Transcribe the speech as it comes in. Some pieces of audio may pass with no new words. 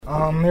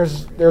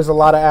There's a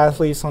lot of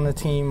athletes on the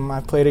team.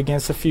 I played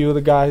against a few of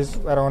the guys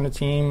that are on the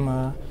team.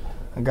 A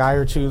guy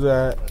or two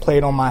that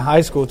played on my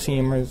high school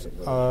team is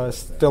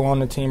still on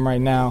the team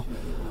right now.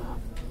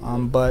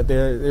 But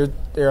there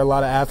are a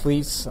lot of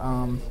athletes.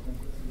 I'm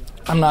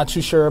not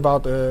too sure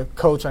about the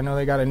coach. I know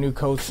they got a new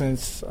coach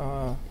since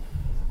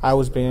I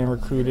was being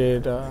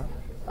recruited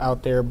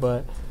out there,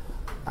 but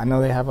I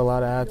know they have a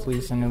lot of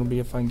athletes, and it'll be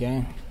a fun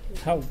game.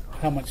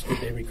 How much did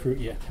they recruit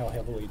you? How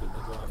heavily did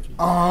they go after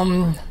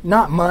you?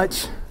 Not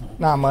much.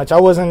 Not much. I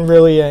wasn't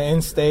really an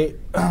in-state.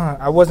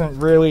 I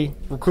wasn't really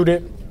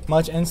recruited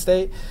much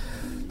in-state.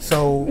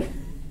 So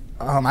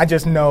I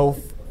just know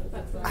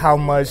how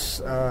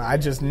much I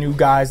just knew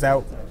guys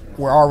that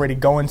were already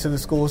going to the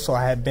school. So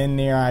I had been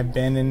there. I'd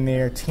been in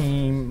their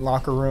team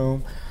locker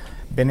room,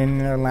 been in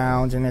their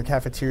lounge, in their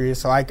cafeteria.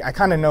 So I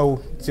kind of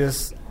know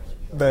just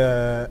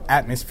the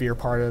atmosphere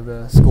part of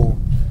the school.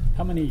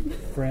 How many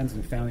friends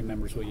and family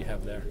members will you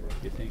have there,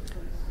 do you think?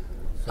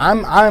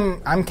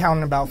 I'm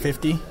counting about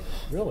 50.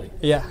 Really?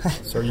 Yeah.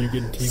 So are you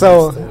getting teammates?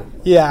 So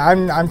yeah,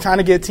 I'm trying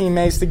to get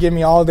teammates to give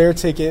me all their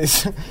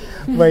tickets.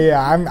 But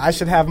yeah, I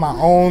should have my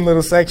own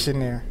little section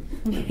there.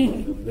 Are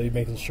they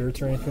making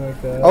shirts or anything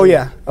like that? Oh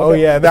yeah. Oh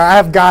yeah. I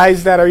have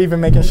guys that are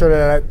even making sure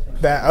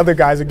that other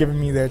guys are giving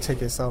me their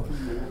tickets. So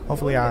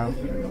hopefully I'll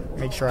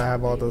make sure I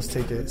have all those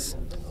tickets.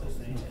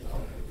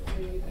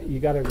 You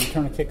got to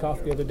return a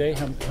kickoff the other day.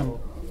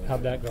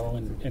 How'd that go,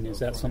 and is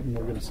that something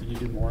we're going to see you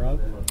do more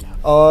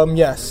of?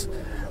 Yes.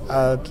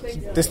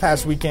 This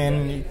past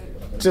weekend,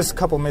 just a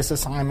couple missed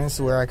assignments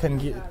where I couldn't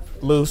get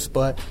loose,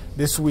 but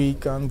this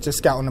week just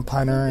scouting the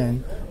punter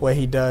and what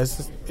he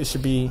does. It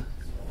should be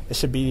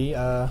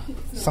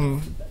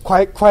some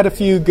quite a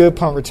few good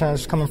punt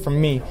returns coming from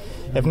me,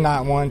 if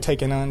not one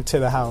taken on to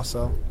the house.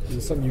 So is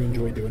it something you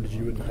enjoy doing? Did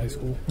you do it in high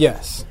school?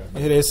 Yes,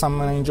 it is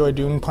something I enjoy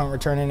doing, punt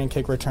returning and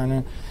kick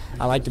returning.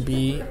 I like to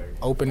be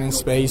open in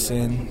space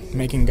and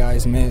making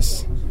guys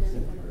miss.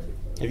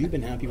 Have you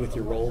been happy with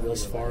your role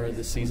thus far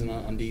this season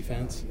on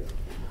defense?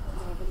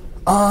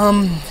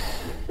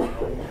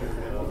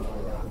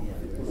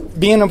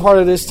 Being a part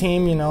of this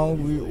team,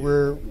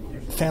 we're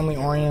family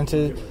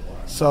oriented,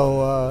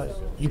 so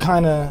you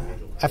kind of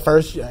at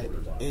first,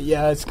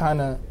 it's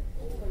kind of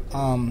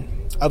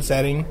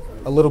upsetting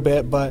a little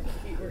bit, but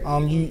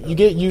you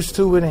get used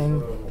to it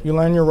and you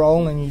learn your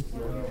role and you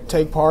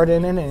take part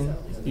in it and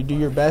you do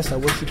your best at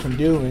what you can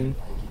do. And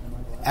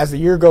as the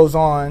year goes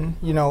on,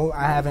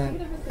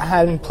 I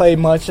hadn't played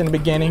much in the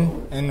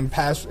beginning, and in the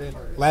past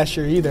last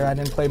year either. I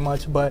didn't play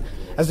much, but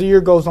as the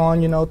year goes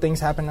on, things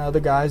happen to other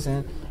guys,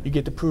 and you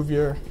get to prove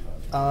your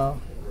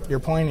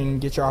point and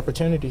get your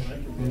opportunity,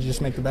 and you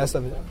just make the best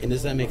of it. And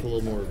does that make it a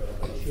little more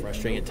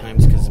frustrating at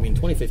times? Because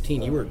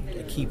 2015, you were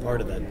a key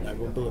part of that.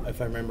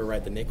 If I remember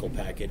right, the nickel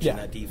package and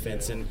that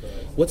defense. And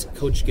what's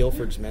Coach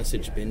Guilford's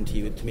message been to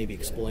you to maybe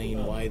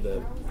explain why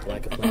the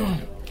lack of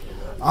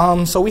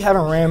playing? So we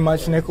haven't ran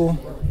much nickel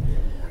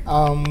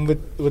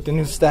with the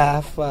new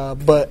staff,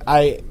 but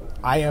I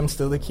am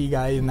still the key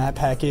guy in that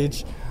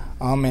package,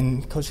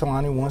 and Coach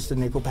Kalani wants the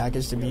nickel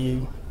package to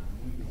be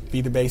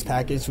the base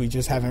package. We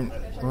just haven't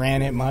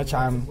ran it much.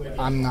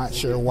 I'm not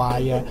sure why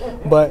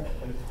yet, but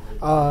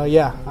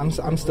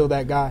I'm still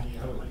that guy.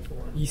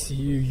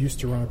 ECU used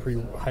to run a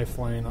pretty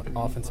high-flying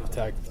offensive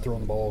attack,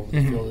 throwing the ball.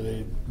 Feel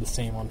they the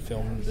same on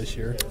film this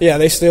year? Yeah,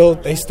 they still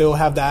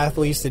have the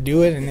athletes to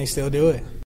do it, and they still do it.